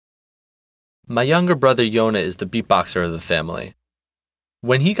My younger brother Yona is the beatboxer of the family.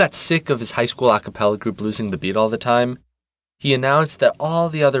 When he got sick of his high school a cappella group losing the beat all the time, he announced that all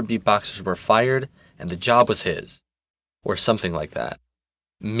the other beatboxers were fired and the job was his. Or something like that.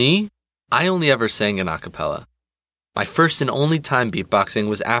 Me? I only ever sang in a cappella. My first and only time beatboxing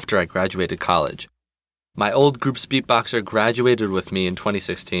was after I graduated college. My old group's beatboxer graduated with me in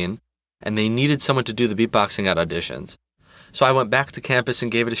 2016, and they needed someone to do the beatboxing at auditions. So I went back to campus and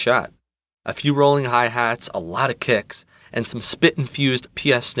gave it a shot. A few rolling hi-hats, a lot of kicks, and some spit-infused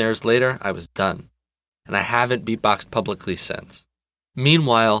PS snares later, I was done. And I haven't beatboxed publicly since.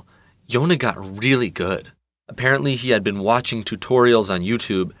 Meanwhile, Yona got really good. Apparently, he had been watching tutorials on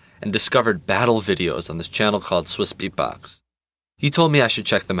YouTube and discovered battle videos on this channel called Swiss Beatbox. He told me I should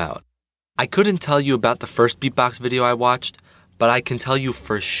check them out. I couldn't tell you about the first beatbox video I watched, but I can tell you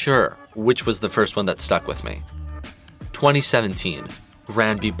for sure which was the first one that stuck with me. 2017,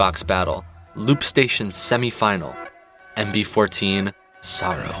 Grand Beatbox Battle, Loop Station Semi-Final, MB14,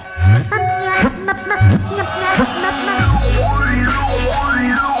 Sorrow.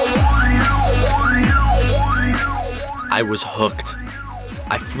 I was hooked.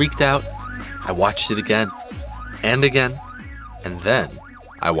 I freaked out. I watched it again, and again, and then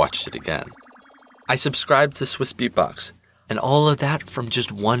I watched it again. I subscribed to Swiss Beatbox, and all of that from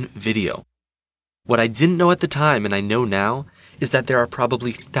just one video. What I didn't know at the time, and I know now, is that there are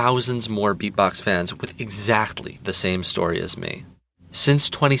probably thousands more beatbox fans with exactly the same story as me.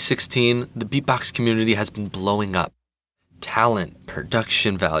 Since 2016, the beatbox community has been blowing up. Talent,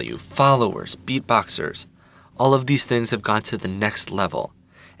 production value, followers, beatboxers, all of these things have gone to the next level,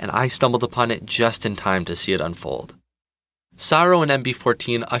 and I stumbled upon it just in time to see it unfold. Sorrow and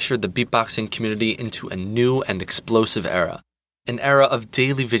MB14 ushered the beatboxing community into a new and explosive era, an era of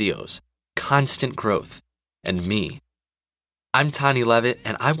daily videos, constant growth, and me. I'm Tani Levitt,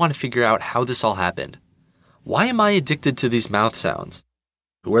 and I want to figure out how this all happened. Why am I addicted to these mouth sounds?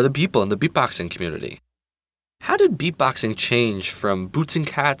 Who are the people in the beatboxing community? How did beatboxing change from boots and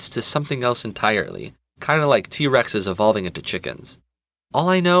cats to something else entirely, kind of like T-Rexes evolving into chickens? All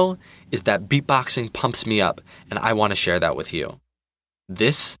I know is that beatboxing pumps me up, and I want to share that with you.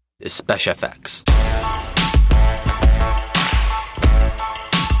 This is SpecFX.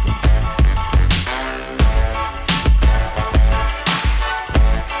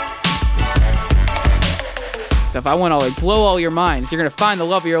 If I want to blow all your minds, you're going to find the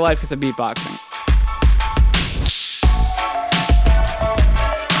love of your life because of beatboxing.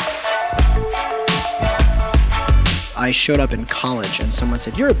 I showed up in college and someone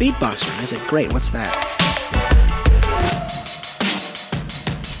said, "You're a beatboxer." And I said, "Great, what's that?"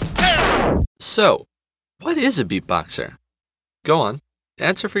 So, what is a beatboxer? Go on,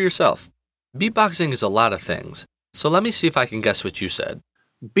 answer for yourself. Beatboxing is a lot of things, so let me see if I can guess what you said.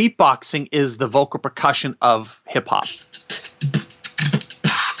 Beatboxing is the vocal percussion of hip-hop.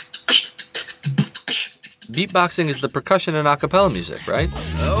 Beatboxing is the percussion in a cappella music, right?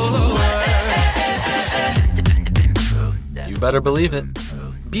 You better believe it.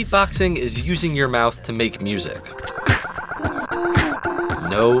 Beatboxing is using your mouth to make music.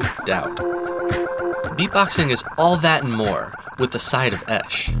 No doubt. Beatboxing is all that and more, with a side of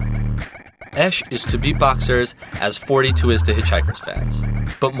Esh. Esh is to beatboxers as 42 is to Hitchhikers fans,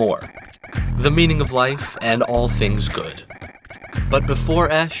 but more. The meaning of life and all things good. But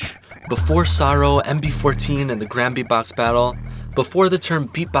before Esh, before Sorrow, MB14, and the Grand Beatbox Battle, before the term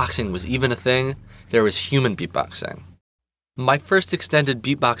beatboxing was even a thing, there was human beatboxing. My first extended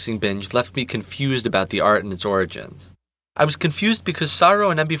beatboxing binge left me confused about the art and its origins. I was confused because Sorrow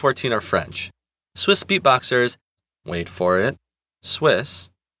and MB14 are French. Swiss beatboxers, wait for it, Swiss,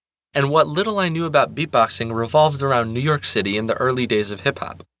 and what little I knew about beatboxing revolved around New York City in the early days of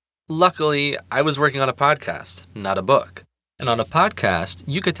hip-hop. Luckily, I was working on a podcast, not a book. And on a podcast,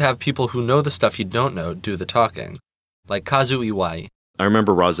 you get to have people who know the stuff you don't know do the talking, like Kazu Iwai. I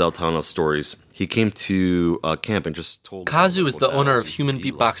remember Rozelle telling us stories. He came to camp and just told... Kazu is the owner of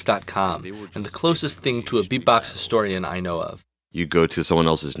HumanBeatbox.com and the closest thing to a beatbox historian I know of. You go to someone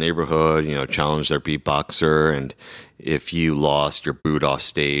else's neighborhood, challenge their beatboxer, and if you lost, you're booed off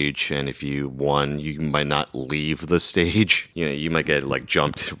stage, and if you won, you might not leave the stage. You might get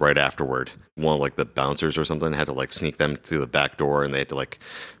jumped right afterward. One of the bouncers or something had to sneak them through the back door, and they had to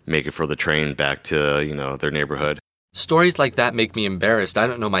make it for the train back to their neighborhood. Stories like that make me embarrassed. I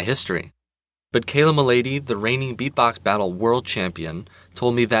don't know my history. But Kayla Milady, the reigning beatbox battle world champion,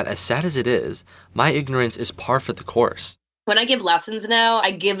 told me that as sad as it is, my ignorance is par for the course. When I give lessons now, I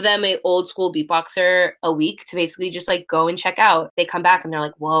give them an old school beatboxer a week to basically just like go and check out. They come back and they're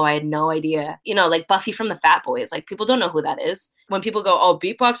like, whoa, I had no idea. You know, like Buffy from the Fat Boys. Like people don't know who that is. When people go, oh,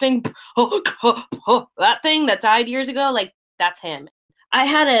 beatboxing, that thing that died years ago, like that's him. I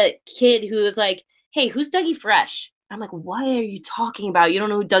had a kid who was like, hey, who's Dougie Fresh? I'm like, what are you talking about? You don't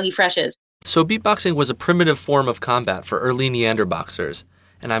know who Dougie Fresh is. So beatboxing was a primitive form of combat for early Neanderboxers,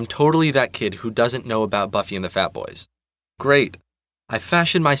 and I'm totally that kid who doesn't know about Buffy and the Fat Boys. Great. I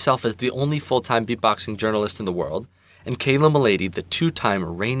fashioned myself as the only full-time beatboxing journalist in the world, and Kayla Milady, the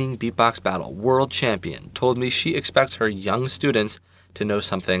two-time reigning beatbox battle world champion, told me she expects her young students to know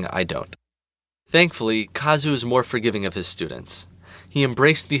something I don't. Thankfully, Kazu is more forgiving of his students. He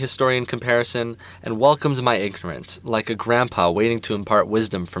embraced the historian comparison and welcomes my ignorance, like a grandpa waiting to impart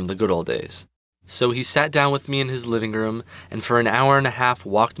wisdom from the good old days. So he sat down with me in his living room and for an hour and a half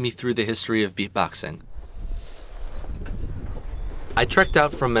walked me through the history of beatboxing. I trekked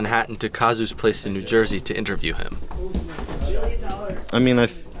out from Manhattan to Kazu's place in New Jersey to interview him. I mean,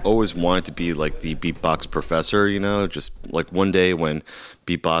 I've always wanted to be like the beatbox professor, you know, just like one day when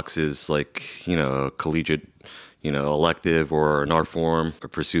beatbox is like, you know, a collegiate, you know, elective or an art form, a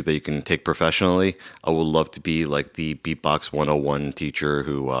pursuit that you can take professionally. I would love to be like the beatbox 101 teacher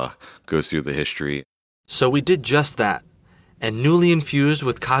who goes through the history. So we did just that. And newly infused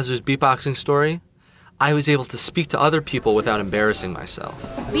with Kazu's beatboxing story, I was able to speak to other people without embarrassing myself.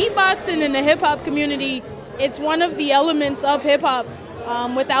 Beatboxing in the hip-hop community, it's one of the elements of hip-hop.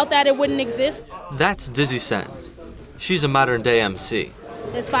 Without that, it wouldn't exist. That's Dizzy Sense. She's a modern-day MC.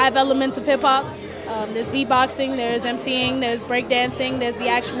 There's 5 elements of hip-hop. There's beatboxing, there's MCing, there's breakdancing, there's the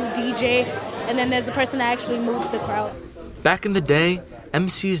actual DJ, and then there's the person that actually moves the crowd. Back in the day,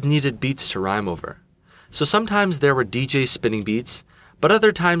 MCs needed beats to rhyme over. So sometimes there were DJs spinning beats, but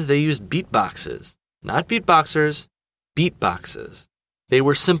other times they used beatboxes. Not beatboxers, beatboxes. They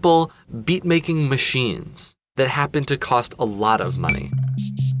were simple beat-making machines that happened to cost a lot of money.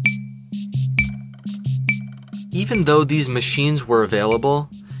 Even though these machines were available,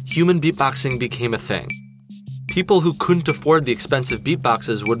 human beatboxing became a thing. People who couldn't afford the expensive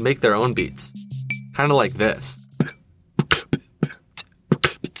beatboxes would make their own beats. Kind of like this.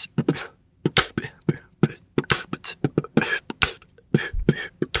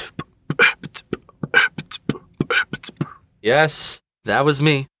 Yes, that was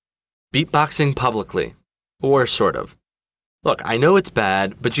me. Beatboxing publicly. Or sort of. Look, I know it's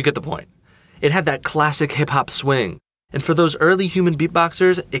bad, but you get the point. It had that classic hip-hop swing, and for those early human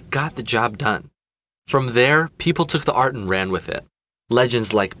beatboxers, it got the job done. From there, people took the art and ran with it.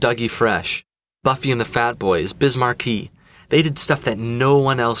 Legends like Dougie Fresh, Buffy and the Fat Boys, Biz Markie, they did stuff that no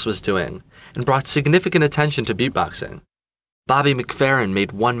one else was doing, and brought significant attention to beatboxing. Bobby McFerrin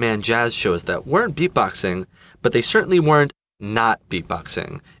made one-man jazz shows that weren't beatboxing, but they certainly weren't not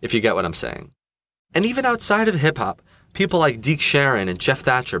beatboxing, if you get what I'm saying. And even outside of hip-hop, people like Deke Sharon and Jeff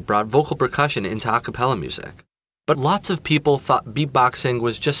Thatcher brought vocal percussion into a cappella music. But lots of people thought beatboxing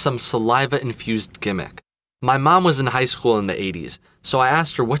was just some saliva-infused gimmick. My mom was in high school in the 80s, so I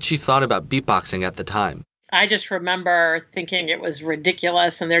asked her what she thought about beatboxing at the time. I just remember thinking it was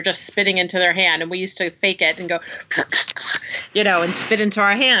ridiculous and they're just spitting into their hand. And we used to fake it and go, you know, and spit into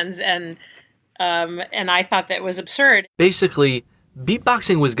our hands. And I thought that was absurd. Basically,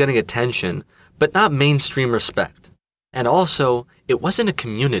 beatboxing was getting attention, but not mainstream respect. And also, it wasn't a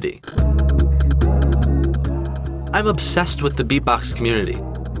community. I'm obsessed with the beatbox community.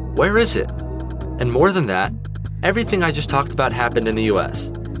 Where is it? And more than that, everything I just talked about happened in the US,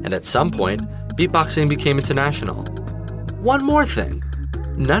 and at some point, beatboxing became international. One more thing.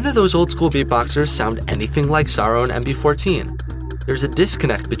 None of those old school beatboxers sound anything like Saro and MB14. There's a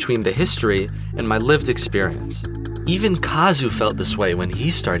disconnect between the history and my lived experience. Even Kazu felt this way when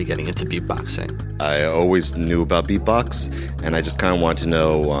he started getting into beatboxing. I always knew about beatbox, and I just kind of wanted to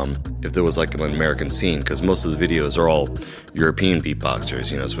know if there was like an American scene, because most of the videos are all European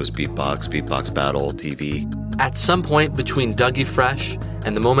beatboxers, you know, Swiss Beatbox, Beatbox Battle, TV. At some point between Dougie Fresh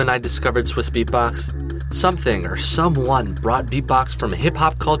and the moment I discovered Swiss Beatbox, something or someone brought beatbox from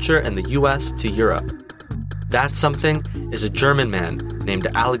hip-hop culture in the US to Europe. That something is a German man named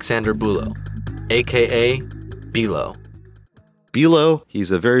Alexander Bülow, a.k.a. Bilo. Bilo,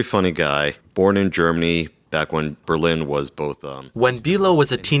 he's a very funny guy, born in Germany back when Berlin was both... When Bilo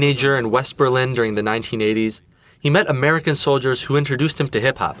was a teenager in West Berlin during the 1980s, he met American soldiers who introduced him to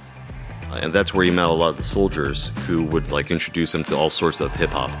hip-hop. And that's where he met a lot of the soldiers who would like introduce him to all sorts of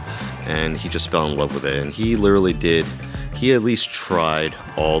hip-hop. And he just fell in love with it. And he literally did, he at least tried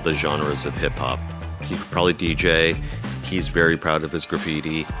all the genres of hip-hop. He could probably DJ. he's very proud of his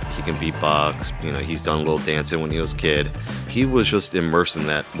graffiti. He can beatbox. He's done a little dancing when he was a kid. He was just immersed in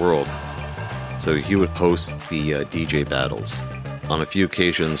that world. So he would host the DJ battles. On a few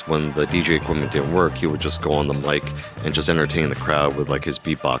occasions when the DJ equipment didn't work, he would just go on the mic and just entertain the crowd with like his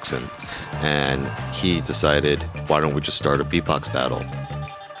beatboxing. And he decided, why don't we just start a beatbox battle?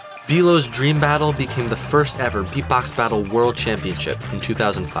 Belo's Dream Battle became the first ever Beatbox Battle World Championship in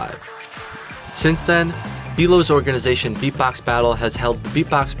 2005. Since then, Belo's organization Beatbox Battle has held the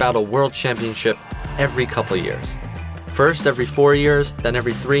Beatbox Battle World Championship every couple years. First every 4 years, then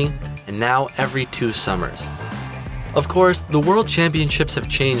every 3, and now every 2 summers. Of course, the World Championships have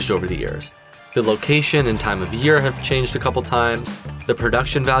changed over the years. The location and time of year have changed a couple times, the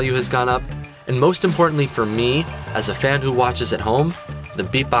production value has gone up, and most importantly for me, as a fan who watches at home, the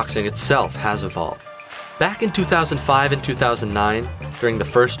beatboxing itself has evolved. Back in 2005 and 2009, during the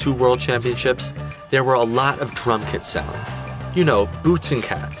first 2 World Championships, there were a lot of drum kit sounds. Boots and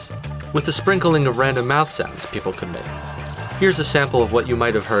cats, with a sprinkling of random mouth sounds people could make. Here's a sample of what you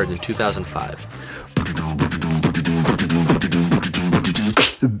might have heard in 2005.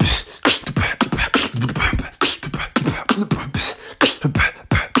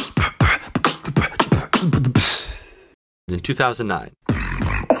 In 2009.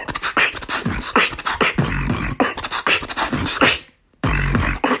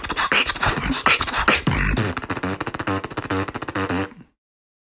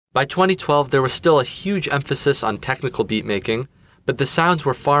 By 2012, there was still a huge emphasis on technical beat making, but the sounds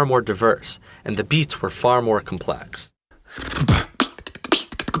were far more diverse, and the beats were far more complex.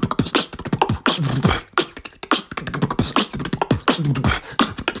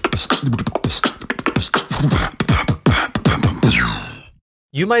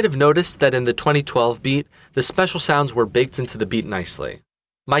 You might have noticed that in the 2012 beat, the special sounds were baked into the beat nicely.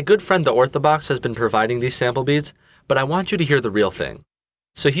 My good friend The Orthobox has been providing these sample beats, but I want you to hear the real thing.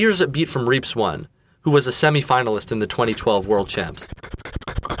 So here's a beat from Reaps 1, who was a semi-finalist in the 2012 World Champs.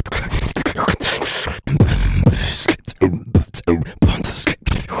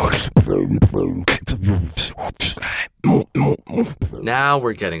 Now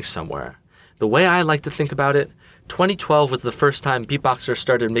we're getting somewhere. The way I like to think about it, 2012 was the first time beatboxers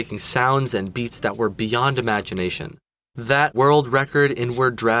started making sounds and beats that were beyond imagination. That world record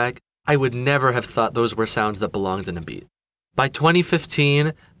inward drag, I would never have thought those were sounds that belonged in a beat. By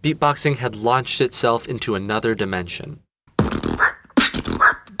 2015, beatboxing had launched itself into another dimension.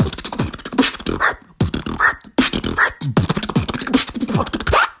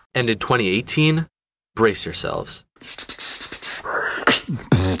 And in 2018, brace yourselves.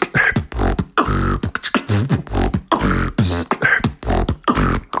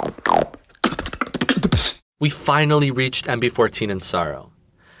 We finally reached MB14 and Sorrow.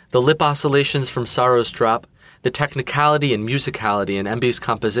 The lip oscillations from Sorrow's drop, the technicality and musicality in MB's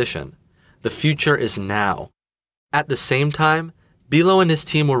composition. The future is now. At the same time, Belo and his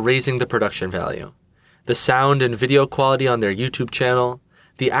team were raising the production value. The sound and video quality on their YouTube channel,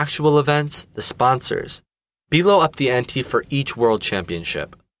 the actual events, the sponsors. Belo upped the ante for each world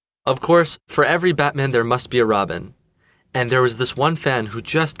championship. Of course, for every Batman there must be a Robin. And there was this one fan who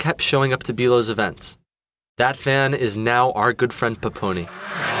just kept showing up to Belo's events. That fan is now our good friend Peponi.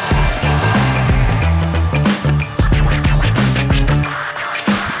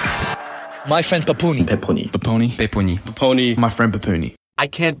 My friend Peponi. My friend Peponi. I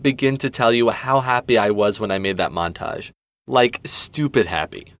can't begin to tell you how happy I was when I made that montage. Like, stupid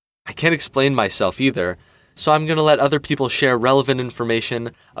happy. I can't explain myself either, so I'm going to let other people share relevant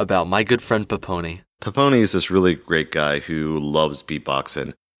information about my good friend Peponi. Peponi is this really great guy who loves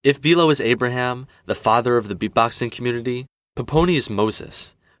beatboxing. If Belo is Abraham, the father of the beatboxing community, Peponi is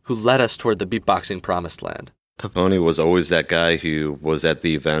Moses, who led us toward the beatboxing promised land. Peponi was always that guy who was at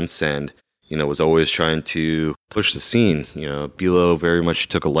the events and, was always trying to push the scene. Belo very much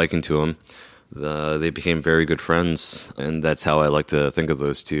took a liking to him. They became very good friends, and that's how I like to think of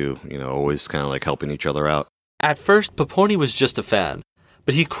those two, always kind of like helping each other out. At first, Peponi was just a fan,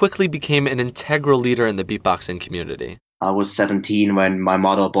 but he quickly became an integral leader in the beatboxing community. I was 17 when my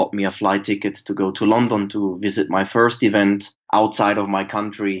mother bought me a flight ticket to go to London to visit my first event outside of my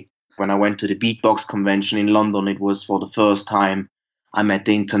country. When I went to the Beatbox convention in London, it was for the first time I met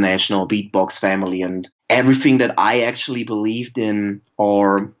the international beatbox family, and everything that I actually believed in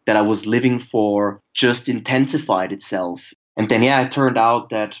or that I was living for just intensified itself. And then, it turned out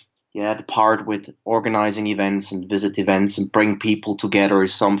that, the part with organizing events and visit events and bring people together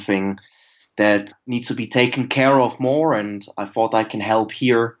is something that needs to be taken care of more, and I thought I can help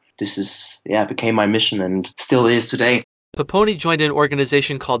here. This became my mission and still is today. Peponi joined an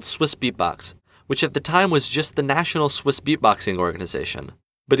organization called Swiss Beatbox, which at the time was just the National Swiss Beatboxing Organization,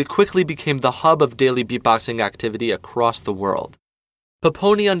 but it quickly became the hub of daily beatboxing activity across the world.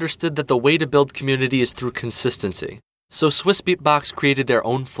 Pepponi understood that the way to build community is through consistency, so Swiss Beatbox created their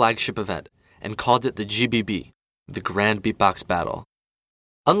own flagship event and called it the GBB, the Grand Beatbox Battle.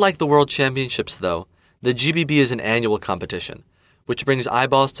 Unlike the World Championships, though, the GBB is an annual competition, which brings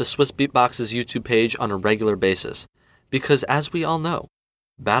eyeballs to Swiss Beatbox's YouTube page on a regular basis, because as we all know,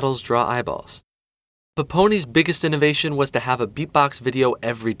 battles draw eyeballs. Pepponi's biggest innovation was to have a beatbox video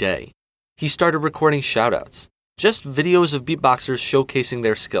every day. He started recording shoutouts, just videos of beatboxers showcasing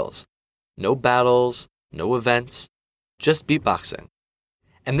their skills. No battles, no events, just beatboxing.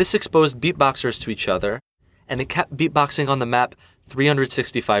 And this exposed beatboxers to each other, and it kept beatboxing on the map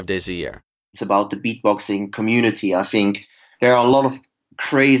 365 days a year. It's about the beatboxing community. I think there are a lot of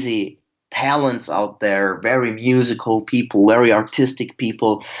crazy talents out there, very musical people, very artistic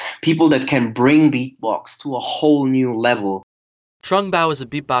people, people that can bring beatbox to a whole new level. Trung Bao is a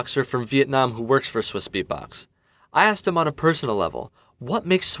beatboxer from Vietnam who works for Swiss Beatbox. I asked him on a personal level, what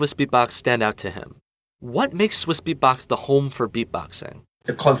makes Swiss Beatbox stand out to him? What makes Swiss Beatbox the home for beatboxing?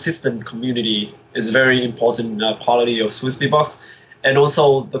 The consistent community is very important quality of Swiss Beatbox, and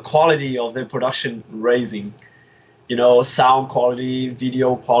also the quality of their production raising. You know, sound quality,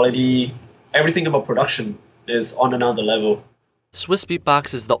 video quality, everything about production is on another level. Swiss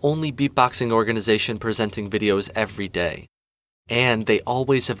Beatbox is the only beatboxing organization presenting videos every day. And they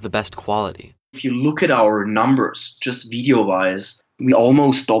always have the best quality. If you look at our numbers, just video-wise, we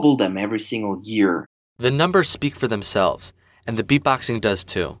almost double them every single year. The numbers speak for themselves, and the beatboxing does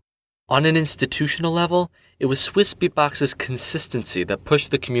too. On an institutional level, it was Swiss Beatbox's consistency that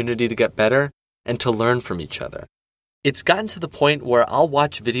pushed the community to get better and to learn from each other. It's gotten to the point where I'll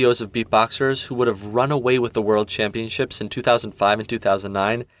watch videos of beatboxers who would have run away with the World Championships in 2005 and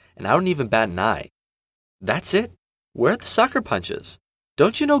 2009, and I don't even bat an eye. That's it? Where are the sucker punches?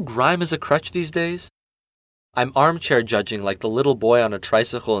 Don't you know grime is a crutch these days? I'm armchair judging like the little boy on a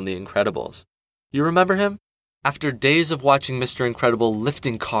tricycle in The Incredibles. You remember him? After days of watching Mr. Incredible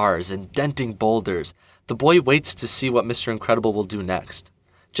lifting cars and denting boulders, the boy waits to see what Mr. Incredible will do next,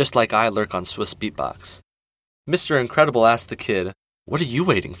 just like I lurk on Swiss Beatbox. Mr. Incredible asks the kid, "What are you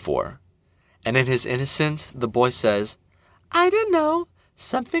waiting for?" And in his innocence, the boy says, "I don't know.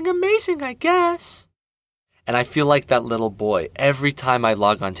 Something amazing, I guess." And I feel like that little boy every time I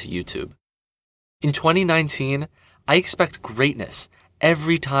log onto YouTube. In 2019, I expect greatness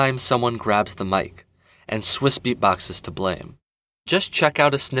every time someone grabs the mic, and Swiss Beatbox is to blame. Just check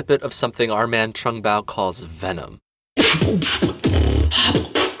out a snippet of something our man Trung Bao calls venom.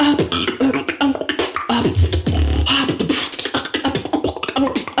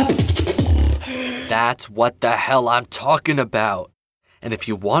 That's what the hell I'm talking about. And if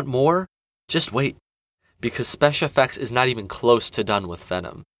you want more, just wait, because Special Effects is not even close to done with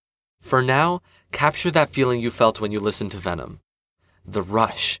Venom. For now, capture that feeling you felt when you listened to Venom. The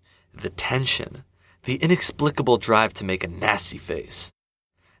rush, the tension, the inexplicable drive to make a nasty face.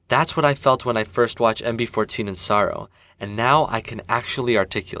 That's what I felt when I first watched MB14 in Sorrow, and now I can actually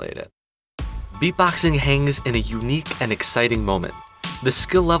articulate it. Beatboxing hangs in a unique and exciting moment. The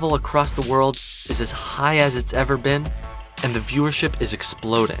skill level across the world is as high as it's ever been, and the viewership is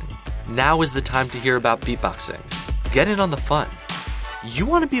exploding. Now is the time to hear about beatboxing. Get in on the fun. You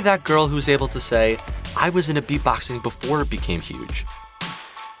want to be that girl who's able to say, "I was into beatboxing before it became huge."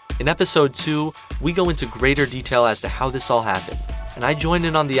 In episode 2, we go into greater detail as to how this all happened, and I join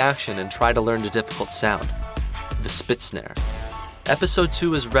in on the action and try to learn the difficult sound, the spit snare. Episode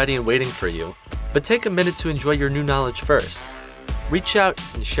 2 is ready and waiting for you, but take a minute to enjoy your new knowledge first. Reach out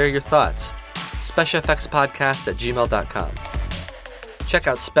and share your thoughts. SpecialFXPodcast@gmail.com. Check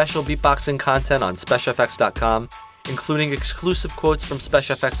out special beatboxing content on SpecialFX.com, including exclusive quotes from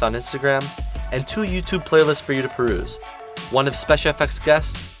Special Effects on Instagram, and 2 YouTube playlists for you to peruse. One of Special Effects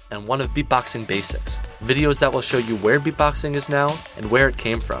guests, and one of beatboxing basics. Videos that will show you where beatboxing is now and where it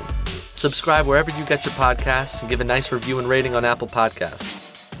came from. Subscribe wherever you get your podcasts and give a nice review and rating on Apple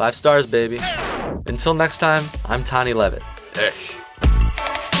Podcasts. 5 stars, baby. Until next time, I'm Tani Levitt. Ish.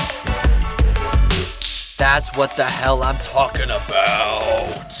 That's what the hell I'm talking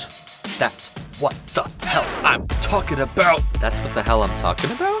about. That's what the hell I'm talking about. That's what the hell I'm talking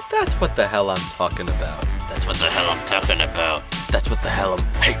about. That's what the hell I'm talking about. That's what the hell I'm talking about. That's what the hell I'm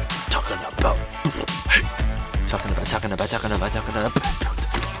talking about. Hey,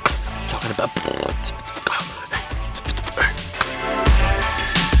 talking about.